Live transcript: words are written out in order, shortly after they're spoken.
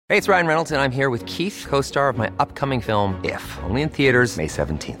Hey, it's Ryan Reynolds, and I'm here with Keith, co-star of my upcoming film, If, only in theaters May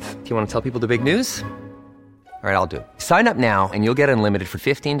 17th. Do you want to tell people the big news? All right, I'll do it. Sign up now and you'll get unlimited for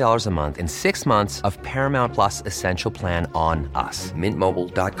 $15 a month and 6 months of Paramount Plus Essential Plan on us.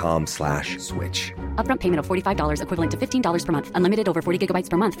 MintMobile.com/switch. Upfront payment of $45 equivalent to $15 per month. Unlimited over 40 gigabytes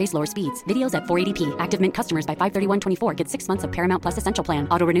per month. Face lower speeds. Videos at 480p. Active Mint customers by 531.24 get 6 months of Paramount Plus Essential Plan.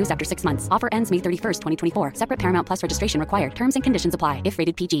 Auto renews after 6 months. Offer ends May 31st, 2024. Separate Paramount Plus registration required. Terms and conditions apply if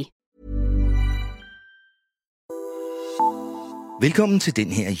rated PG. Velkommen til den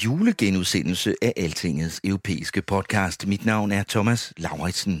her julegenudsendelse af Altingets europæiske podcast. Mit navn er Thomas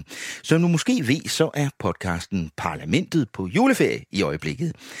Lauritsen. Som du måske ved, så er podcasten Parlamentet på juleferie i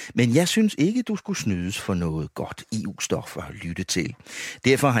øjeblikket. Men jeg synes ikke, du skulle snydes for noget godt EU-stof at lytte til.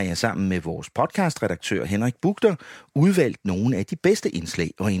 Derfor har jeg sammen med vores podcastredaktør Henrik Bugter udvalgt nogle af de bedste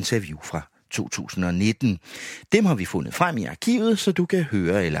indslag og interview fra 2019. Dem har vi fundet frem i arkivet, så du kan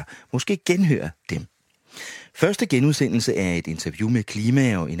høre eller måske genhøre dem. Første genudsendelse er et interview med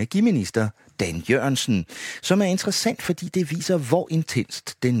klima- og energiminister Dan Jørgensen, som er interessant, fordi det viser, hvor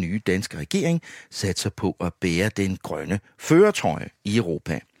intenst den nye danske regering satser på at bære den grønne førertrøje i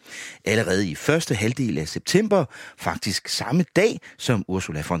Europa. Allerede i første halvdel af september, faktisk samme dag, som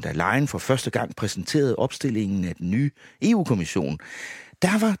Ursula von der Leyen for første gang præsenterede opstillingen af den nye EU-kommission,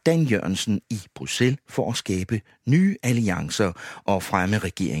 der var Dan Jørgensen i Bruxelles for at skabe nye alliancer og fremme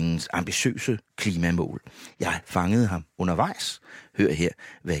regeringens ambitiøse klimamål. Jeg fangede ham undervejs. Hør her,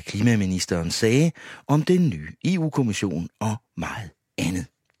 hvad klimaministeren sagde om den nye EU-kommission og meget andet.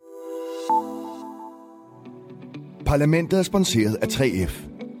 Parlamentet er sponsoreret af 3F,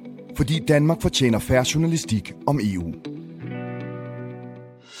 fordi Danmark fortjener fair journalistik om EU.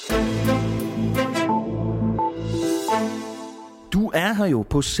 Du er her jo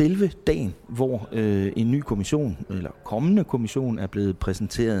på selve dagen, hvor en ny kommission, eller kommende kommission, er blevet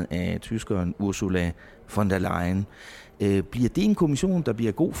præsenteret af tyskeren Ursula von der Leyen. Bliver det en kommission, der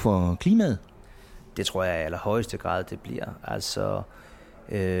bliver god for klimaet? Det tror jeg i allerhøjeste grad, det bliver. Altså,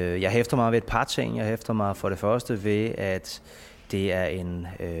 jeg hæfter mig ved et par ting. Jeg hæfter mig for det første ved, at det er en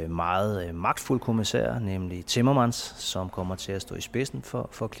meget magtfuld kommissær, nemlig Timmermans, som kommer til at stå i spidsen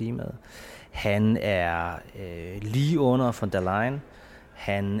for klimaet. Han er lige under von der Leyen.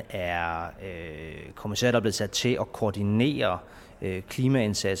 Han er kommissær, der er blevet sat til at koordinere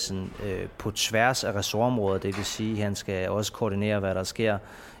klimaindsatsen på tværs af ressortområder. Det vil sige, at han skal også koordinere, hvad der sker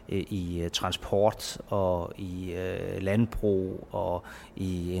i transport og i landbrug og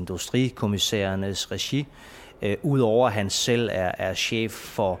i industrikommissærernes regi. Udover at han selv er chef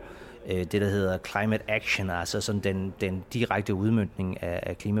for det, der hedder Climate Action, altså sådan den direkte udmøntning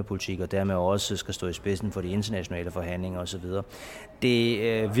af klimapolitik, og dermed også skal stå i spidsen for de internationale forhandlinger osv.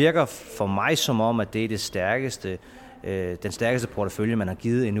 Det virker for mig som om, at det er den stærkeste portefølje, man har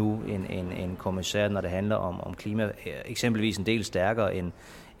givet endnu en kommissær, når det handler om klima. Eksempelvis en del stærkere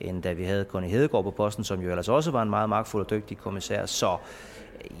end da vi havde Connie Hedegaard på posten, som jo ellers også var en meget magtfuld og dygtig kommissær. Så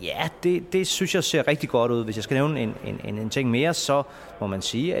ja, det synes jeg ser rigtig godt ud. Hvis jeg skal nævne en ting mere, så må man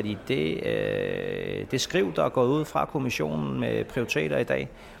sige, at i det skriv, der er gået ud fra kommissionen med prioriteter i dag,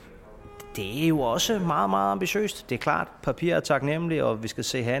 det er jo også meget, meget ambitiøst. Det er klart, papir er taknemmelig, og vi skal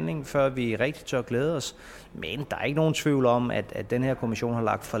se handling, før vi rigtig tør glæde os. Men der er ikke nogen tvivl om, at den her kommission har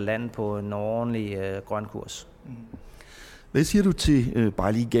lagt for land på en ordentlig grøn kurs. Hvad siger du til,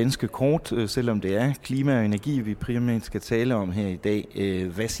 bare lige ganske kort, selvom det er klima og energi, vi primært skal tale om her i dag.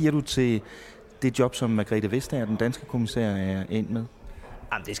 Hvad siger du til det job, som Margrethe Vestager, den danske kommissær, er endt med?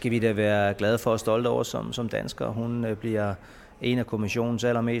 Jamen, det skal vi da være glade for og stolte over som danskere. Hun bliver en af kommissionens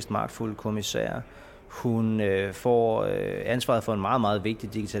allermest magtfulde kommissærer. Hun får ansvaret for en meget, meget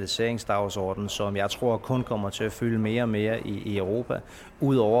vigtig digitaliseringsdagsorden, som jeg tror kun kommer til at fylde mere og mere i Europa.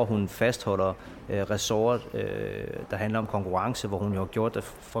 Udover at hun fastholder ressort, der handler om konkurrence, hvor hun jo har gjort det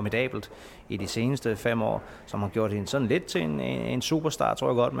formidabelt i de seneste 5 år, som har gjort hende sådan lidt til en superstar, tror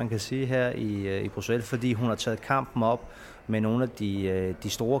jeg godt, man kan sige her i Bruxelles, fordi hun har taget kampen op med nogle af de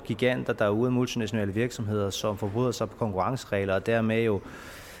store giganter, der er ude af multinationale virksomheder, som forbryder sig på konkurrenceregler, og dermed jo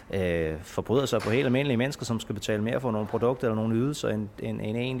forbryder sig på helt almindelige mennesker, som skal betale mere for nogle produkter eller nogle ydelser, end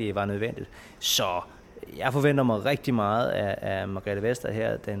egentlig var nødvendigt. Så jeg forventer mig rigtig meget af Margrethe Vestager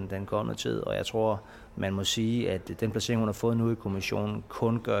her den kommende tid, og jeg tror, man må sige, at den placering, hun har fået nu i kommissionen,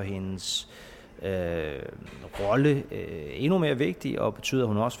 kun gør hendes rolle endnu mere vigtig, og betyder, at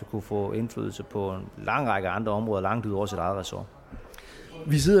hun også vil kunne få indflydelse på en lang række andre områder, langt ud over sit eget ressort.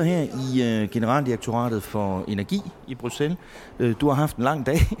 Vi sidder her i Generaldirektoratet for Energi i Bruxelles. Du har haft en lang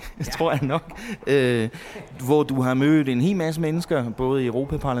dag, tror jeg nok, hvor du har mødt en hel masse mennesker, både i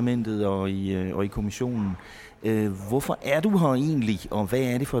Europaparlamentet og i kommissionen. Hvorfor er du her egentlig, og hvad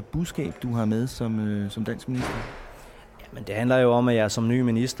er det for et budskab, du har med som dansk minister? Men det handler jo om, at jeg som ny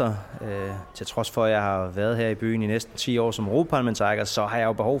minister, til trods for, at jeg har været her i byen i næsten 10 år som europaparlamentariker, så har jeg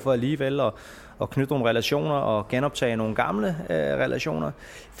jo behov for alligevel at knytte nogle relationer og genoptage nogle gamle relationer,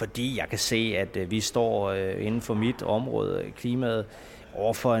 fordi jeg kan se, at vi står inden for mit område, klimaet,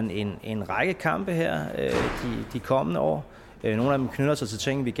 overfor en række kampe her de kommende år. Nogle af dem knytter sig til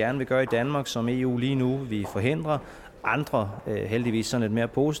ting, vi gerne vil gøre i Danmark, som EU lige nu vi forhindrer. Andre, heldigvis sådan lidt mere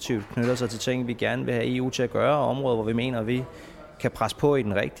positivt, knytter sig til ting, vi gerne vil have EU til at gøre, og områder, hvor vi mener, at vi kan presse på i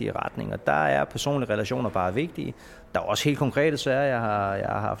den rigtige retning. Og der er personlige relationer bare vigtige. Der er også helt konkrete sager, jeg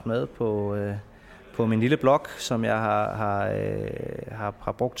har haft med på min lille blog, som jeg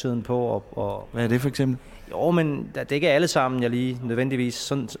har brugt tiden på. Hvad er det for eksempel? Jo, men det er ikke alle sammen, jeg lige nødvendigvis.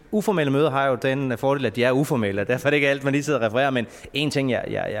 Sådan, uformelle møder har jo den fordel, at de er uformelle, og derfor er det ikke alt, man lige sidder og refererer. Men en ting,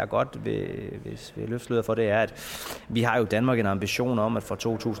 jeg godt vil løfte sløret for, det er, at vi har jo i Danmark en ambition om, at fra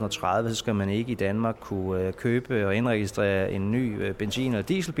 2030, så skal man ikke i Danmark kunne købe og indregistrere en ny benzin- eller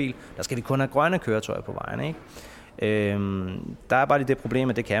dieselbil. Der skal vi kun have grønne køretøjer på vejen, ikke? Der er bare lige det problem,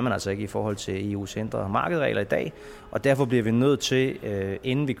 at det kan man altså ikke i forhold til EU's indre markedregler i dag, og derfor bliver vi nødt til,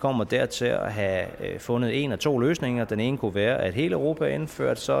 inden vi kommer dertil, at have fundet 1 af 2 løsninger. Den ene kunne være, at hele Europa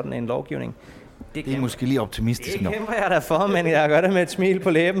indført sådan en lovgivning. Det er måske lige optimistisk nok. Det kæmper jeg derfor, men jeg gør det med et smil på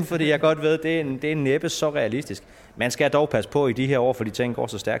læben, fordi jeg godt ved, at det er næppe så realistisk. Man skal dog passe på i de her år, for de ting går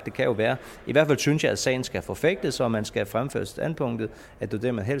så stærkt. Det kan jo være. I hvert fald synes jeg, at sagen skal forfægtes, og man skal fremføre standpunktet, at det er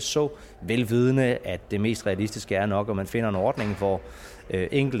det, man helst så, velvidende, at det mest realistiske er nok, at man finder en ordning, hvor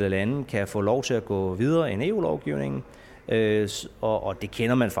enkelte lande kan få lov til at gå videre end EU-lovgivningen. Og det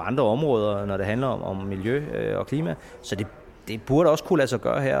kender man fra andre områder, når det handler om miljø og klima. Så det burde også kunne lade sig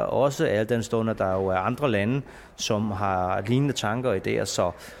gøre her, også al den stund, at der jo er andre lande, som har lignende tanker og idéer.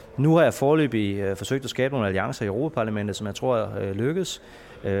 Så nu har jeg foreløbig forsøgt at skabe nogle alliancer i Europaparlamentet, som jeg tror lykkes.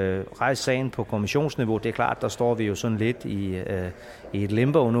 Rejse sagen på kommissionsniveau, det er klart, der står vi jo sådan lidt i et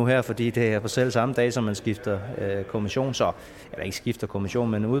limbo nu her, fordi det er på selv samme dag, som man skifter kommission, eller ikke skifter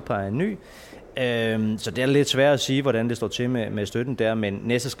kommission, men udpeger en ny. Så det er lidt svært at sige, hvordan det står til med støtten der, men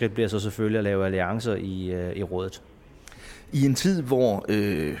næste skridt bliver så selvfølgelig at lave alliancer i rådet. I en tid, hvor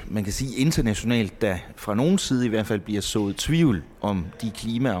man kan sige internationalt, der fra nogen side i hvert fald bliver sået tvivl om de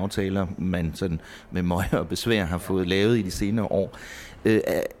klimaaftaler, man sådan med møje og besvær har fået lavet i de senere år,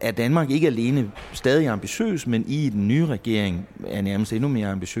 er Danmark ikke alene stadig ambitiøs, men i den nye regering er nærmest endnu mere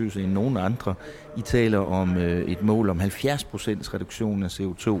ambitiøs end nogen andre. I taler om et mål om 70% reduktion af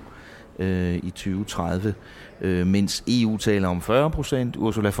CO2 i 2030, mens EU taler om 40%,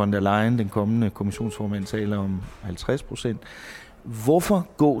 Ursula von der Leyen, den kommende kommissionsformand, taler om 50%. Hvorfor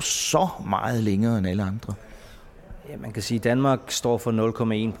gå så meget længere end alle andre? Ja, man kan sige, at Danmark står for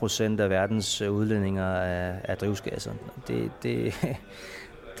 0,1% af verdens udledninger af drivhusgasser.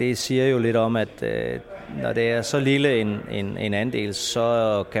 Det siger jo lidt om, at når det er så lille en andel,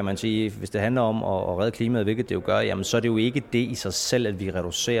 så kan man sige, hvis det handler om at redde klimaet, hvilket det jo gør, jamen så er det jo ikke det i sig selv, at vi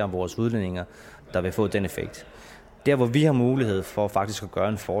reducerer vores udledninger, der vil få den effekt. Der, hvor vi har mulighed for faktisk at gøre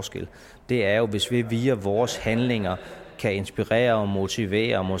en forskel, det er jo, hvis vi via vores handlinger kan inspirere og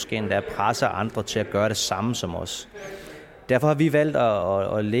motivere og måske endda presse andre til at gøre det samme som os. Derfor har vi valgt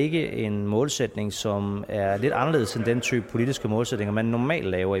at lægge en målsætning, som er lidt anderledes end den type politiske målsætninger, man normalt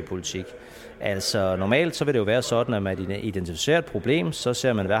laver i politik. Altså normalt så vil det jo være sådan, at man identificerer et problem, så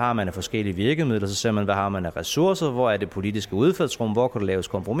ser man, hvad har man af forskellige virkemidler, så ser man, hvad har man af ressourcer, hvor er det politiske udfaldsrum, hvor kan der laves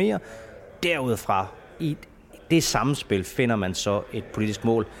kompromiser. Derudfra, i det samspil, finder man så et politisk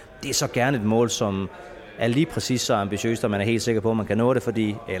mål. Det er så gerne et mål, som er lige præcis så ambitiøst, at man er helt sikker på, at man kan nå det,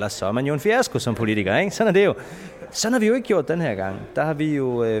 fordi ellers så er man jo en fiasko som politiker, ikke? Sådan er det jo. Sådan har vi jo ikke gjort den her gang. Der har vi jo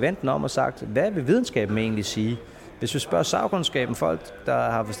vendt den om og sagt, hvad vil videnskaben egentlig sige? Hvis vi spørger sagkundskaben, folk, der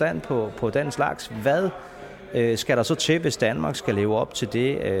har forstand på den slags, hvad skal der så til, hvis Danmark skal leve op til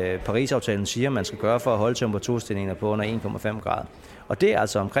det, Paris-aftalen siger, man skal gøre for at holde temperaturstigningerne på under 1,5 grader? Og det er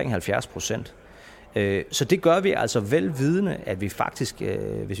altså omkring 70%. Så det gør vi altså velvidende, at vi faktisk,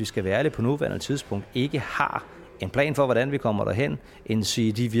 hvis vi skal være ærlige på nuværende tidspunkt, ikke har en plan for, hvordan vi kommer derhen, end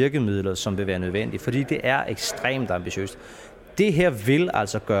sige de virkemidler, som vil være nødvendige, fordi det er ekstremt ambitiøst. Det her vil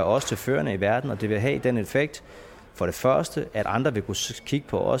altså gøre os til førende i verden, og det vil have den effekt, for det første, at andre vil kunne kigge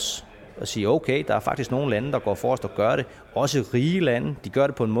på os og sige, okay, der er faktisk nogle lande, der går forrest og gør det. Også rige lande, de gør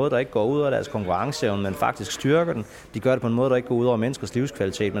det på en måde, der ikke går ud over deres konkurrenceevne, men faktisk styrker den. De gør det på en måde, der ikke går ud over menneskers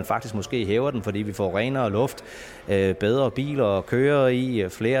livskvalitet, men faktisk måske hæver den, fordi vi får renere luft, bedre biler og kører i,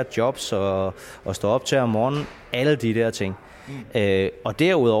 flere jobs og står op til om morgenen. Alle de der ting. Og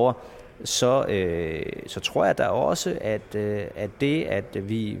derudover, så tror jeg da også, at det, at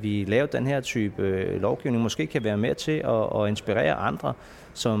vi laver den her type lovgivning, måske kan være med til at inspirere andre,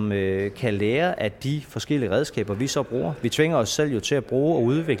 som kan lære af de forskellige redskaber, vi så bruger. Vi tvinger os selv jo til at bruge og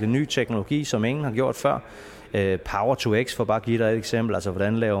udvikle ny teknologi, som ingen har gjort før. Power to X, for bare at give dig et eksempel, altså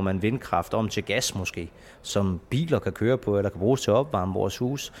hvordan laver man vindkraft om til gas måske, som biler kan køre på, eller kan bruges til at opvarme vores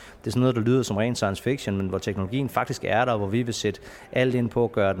hus. Det er sådan noget, der lyder som ren science fiction, men hvor teknologien faktisk er der, hvor vi vil sætte alt ind på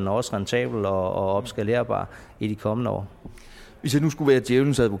at gøre den også rentabel og opskalerbar i de kommende år. Hvis jeg nu skulle være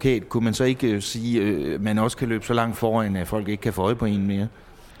djævelens advokat, kunne man så ikke sige, at man også kan løbe så langt foran, at folk ikke kan få øje på en mere?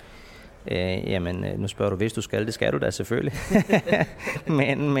 Jamen, nu spørger du, hvis du skal. Det skal du da selvfølgelig.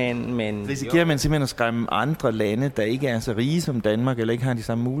 men risikerer man simpelthen at skræmme andre lande, der ikke er så rige som Danmark, eller ikke har de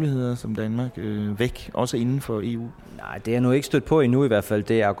samme muligheder som Danmark, væk, også inden for EU? Nej, det er nu ikke stødt på endnu i hvert fald,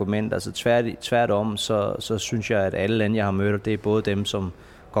 det argument. Altså tværtom, så synes jeg, at alle lande, jeg har mødt, det er både dem, som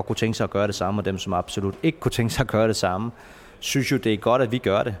godt kunne tænke sig at gøre det samme, og dem, som absolut ikke kunne tænke sig at gøre det samme, synes jo, det er godt, at vi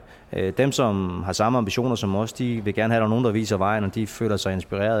gør det. Dem, som har samme ambitioner som os, de vil gerne have, at der er nogen, der viser vejen, og de føler sig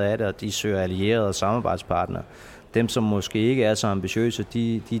inspireret af det, og de søger allierede og samarbejdspartnere. Dem, som måske ikke er så ambitiøse,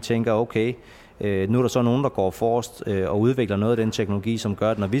 de tænker, okay, nu er der så nogen, der går forrest og udvikler noget af den teknologi, som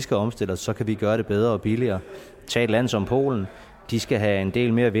gør, at når vi skal omstille os, så kan vi gøre det bedre og billigere. Tag et land som Polen. De skal have en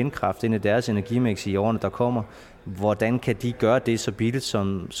del mere vindkraft ind i deres energimix i årene, der kommer. Hvordan kan de gøre det så billigt,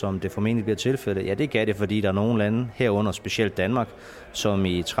 som det formentlig bliver tilfældet? Ja, det kan det, fordi der er nogle lande, herunder specielt Danmark, som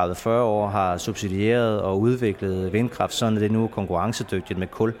i 30-40 år har subsidieret og udviklet vindkraft, sådan at det nu er konkurrencedygtigt med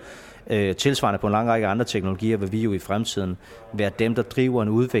kul. Tilsvarende på en lang række andre teknologier, vil vi jo i fremtiden være dem, der driver en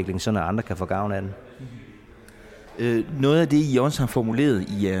udvikling, sådan at andre kan få gavn af den. Noget af det, I også har formuleret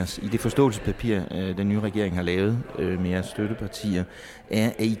i det forståelsespapir, den nye regering har lavet med jeres støttepartier, er,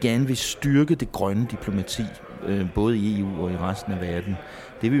 at I gerne vil styrke det grønne diplomati, både i EU og i resten af verden.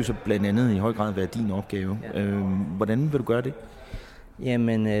 Det vil jo så blandt andet i høj grad være din opgave. Ja. Hvordan vil du gøre det?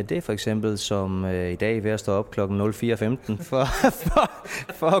 Jamen, det er for eksempel som i dag ved at stå op klokken 04.15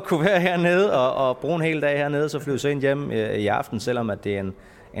 for at kunne være hernede og bruge en hel dag hernede, så flyve sig ind hjem i aften, selvom at det er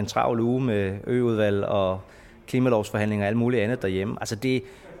en travl uge med øudvalg og klimalovsforhandlinger og alt muligt andet derhjemme. Altså det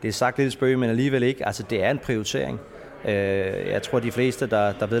er sagt lidt spøg, men alligevel ikke. Altså det er en prioritering. Jeg tror, de fleste,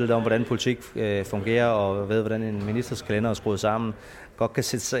 der ved lidt om, hvordan politik fungerer og ved, hvordan en ministers kalender er skruet sammen, godt kan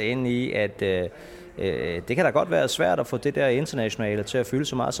sætte sig ind i, at det kan da godt være svært at få det der internationale til at fylde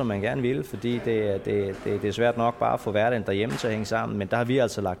så meget, som man gerne vil, fordi det er svært nok bare at få hverdagen derhjemme til at hænge sammen, men der har vi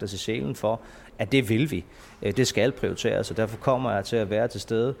altså lagt os i selen for, at det vil vi. Det skal prioriteres, og derfor kommer jeg til at være til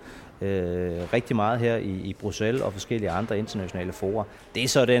stede rigtig meget her i Bruxelles og forskellige andre internationale fora. Det er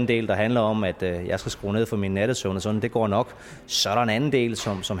så den del, der handler om, at jeg skal skrue ned for min nattesøvn, og sådan, det går nok. Så er der en anden del,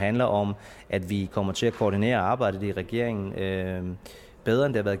 som handler om, at vi kommer til at koordinere arbejdet i regeringen bedre,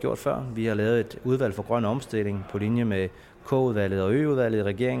 end det har været gjort før. Vi har lavet et udvalg for grøn omstilling på linje med K-udvalget og Ø-udvalget i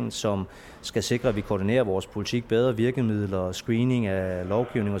regeringen, som skal sikre, at vi koordinerer vores politik bedre, virkemidler, screening af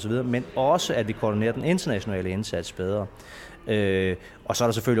lovgivning osv., men også, at vi koordinerer den internationale indsats bedre. Og så er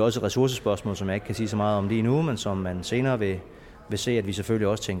der selvfølgelig også et ressourcespørgsmål, som jeg ikke kan sige så meget om lige nu, men som man senere vil se, at vi selvfølgelig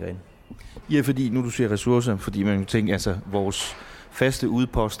også tænker ind. Ja, fordi nu du siger ressourcer, fordi man tænker, altså vores faste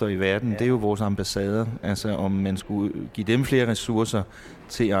udposter i verden, det er jo vores ambassader. Altså om man skulle give dem flere ressourcer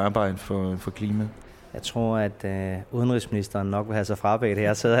til at arbejde for klima. Jeg tror, at udenrigsministeren nok vil have sig frabedt her.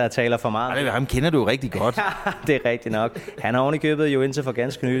 Jeg sidder her og taler for meget. Ham kender du jo rigtig godt. Det er rigtigt nok. Han har ovenikøbet jo indtil for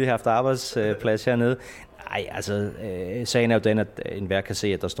ganske nylig haft arbejdsplads hernede. Nej, altså sagen er jo den, at enhver kan se,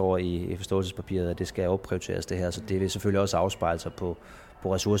 at der står i forståelsespapiret, at det skal opprioriteres det her, så det vil selvfølgelig også afspejle sig på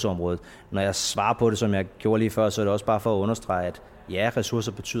ressourceområdet. Når jeg svarer på det, som jeg gjorde lige før, så er det også bare for at understrege, at ja,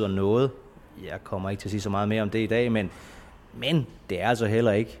 ressourcer betyder noget. Jeg kommer ikke til at sige så meget mere om det i dag, men det er altså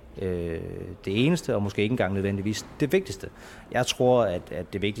heller ikke det eneste, og måske ikke engang nødvendigvis det vigtigste. Jeg tror,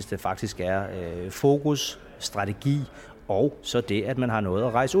 at det vigtigste faktisk er fokus, strategi, og så det, at man har noget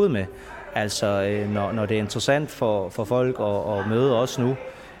at rejse ud med. Altså, når det er interessant for folk at møde os nu,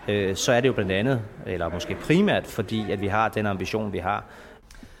 så er det jo blandt andet, eller måske primært, fordi at vi har den ambition, vi har.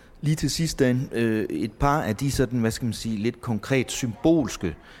 Lige til sidst, Dan, et par af de sådan, hvad skal man sige, lidt konkret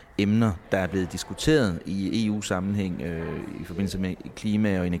symbolske emner, der er blevet diskuteret i EU-sammenhæng i forbindelse med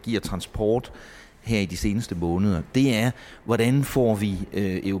klima og energi og transport her i de seneste måneder, det er, hvordan får vi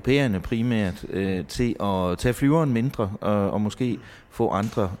europæerne primært til at tage flyveren mindre og måske få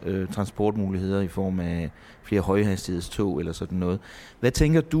andre transportmuligheder i form af flere højhastighedstog eller sådan noget. Hvad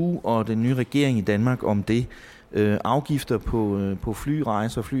tænker du og den nye regering i Danmark om det? Afgifter på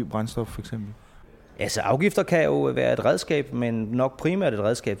flyrejser, flybrændstof for eksempel? Altså afgifter kan jo være et redskab, men nok primært et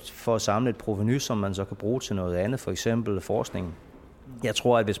redskab for at samle et provenu, som man så kan bruge til noget andet, for eksempel forskning. Jeg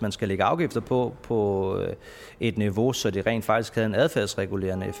tror, at hvis man skal lægge afgifter på et niveau, så det rent faktisk havde en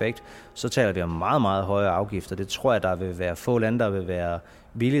adfærdsregulerende effekt, så taler vi om meget, meget høje afgifter. Det tror jeg, der vil være få lande, der vil være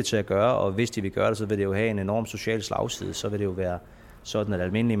villige til at gøre, og hvis de vil gøre det, så vil det jo have en enorm social slagside. Så vil det jo være sådan, at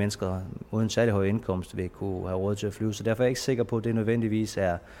almindelige mennesker uden særlig høj indkomst vil kunne have råd til at flyve. Så derfor er jeg ikke sikker på, at det nødvendigvis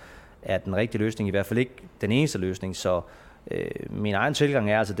er den rigtige løsning, i hvert fald ikke den eneste løsning. Så min egen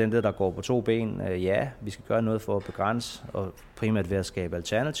tilgang er altså den der går på to ben. Ja, vi skal gøre noget for at begrænse, og primært ved at skabe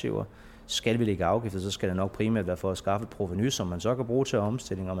alternativer. Skal vi lægge afgifter, så skal det nok primært være for at skaffe et provenu, som man så kan bruge til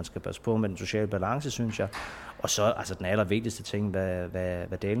omstilling, og man skal passe på med den sociale balance, synes jeg. Og så altså den allervigtigste ting,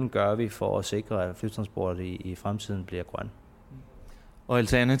 hvad delen gør vi for at sikre, at flytransport i fremtiden bliver grøn. Og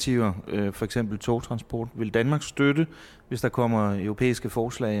alternativer, for eksempel togtransport, vil Danmark støtte, hvis der kommer europæiske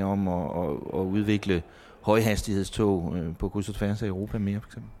forslag om at udvikle højhastighedstog på kryds og tværs af Europa mere, for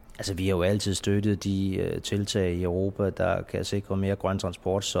eksempel? Altså, vi har jo altid støttet de tiltag i Europa, der kan sikre mere grøn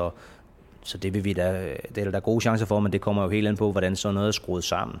transport, så det vil vi da, det er der gode chancer for, men det kommer jo helt ind på, hvordan sådan noget er skruet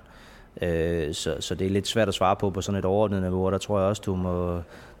sammen. Så det er lidt svært at svare på sådan et overordnet niveau, og der tror jeg også,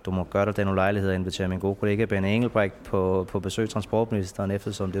 du må gøre dig den ulejlighed at invitere min gode kollega Benny Engelbrecht på besøg transportministeren,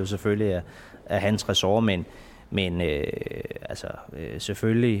 eftersom det jo selvfølgelig er hans ressort, men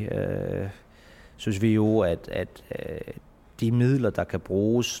selvfølgelig synes vi jo, at de midler, der kan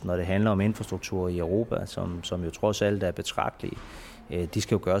bruges, når det handler om infrastruktur i Europa, som jo trods alt er betragtelige, de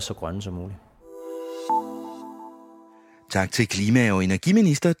skal jo gøres så grønne som muligt. Tak til klima- og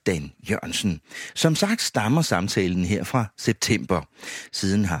energiminister Dan Jørgensen. Som sagt stammer samtalen her fra september.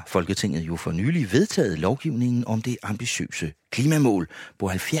 Siden har Folketinget jo for nylig vedtaget lovgivningen om det ambitiøse klimamål på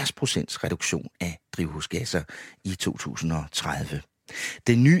 70% reduktion af drivhusgasser i 2030.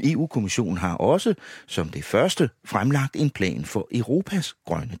 Den nye EU-kommission har også, som det første, fremlagt en plan for Europas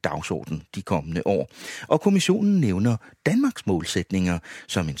grønne dagsorden de kommende år. Og kommissionen nævner Danmarks målsætninger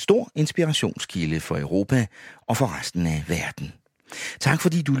som en stor inspirationskilde for Europa og for resten af verden. Tak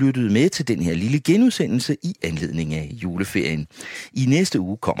fordi du lyttede med til den her lille genudsendelse i anledning af juleferien. I næste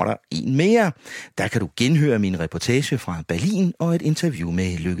uge kommer der en mere. Der kan du genhøre min reportage fra Berlin og et interview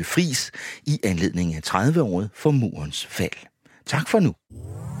med Lykke Friis i anledning af 30-året for murens fald. Tak for nu.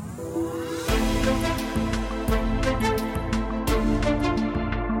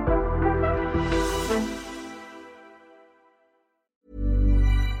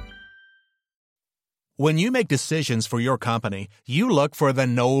 When you make decisions for your company, you look for the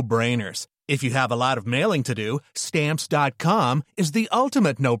no-brainers. If you have a lot of mailing to do, Stamps.com is the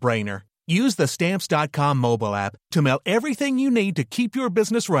ultimate no-brainer. Use the Stamps.com mobile app to mail everything you need to keep your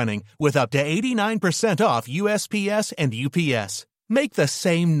business running with up to 89% off USPS and UPS. Make the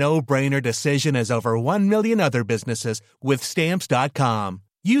same no-brainer decision as over 1 million other businesses with Stamps.com.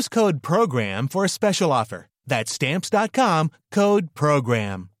 Use code PROGRAM for a special offer. That's Stamps.com, code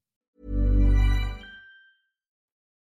PROGRAM.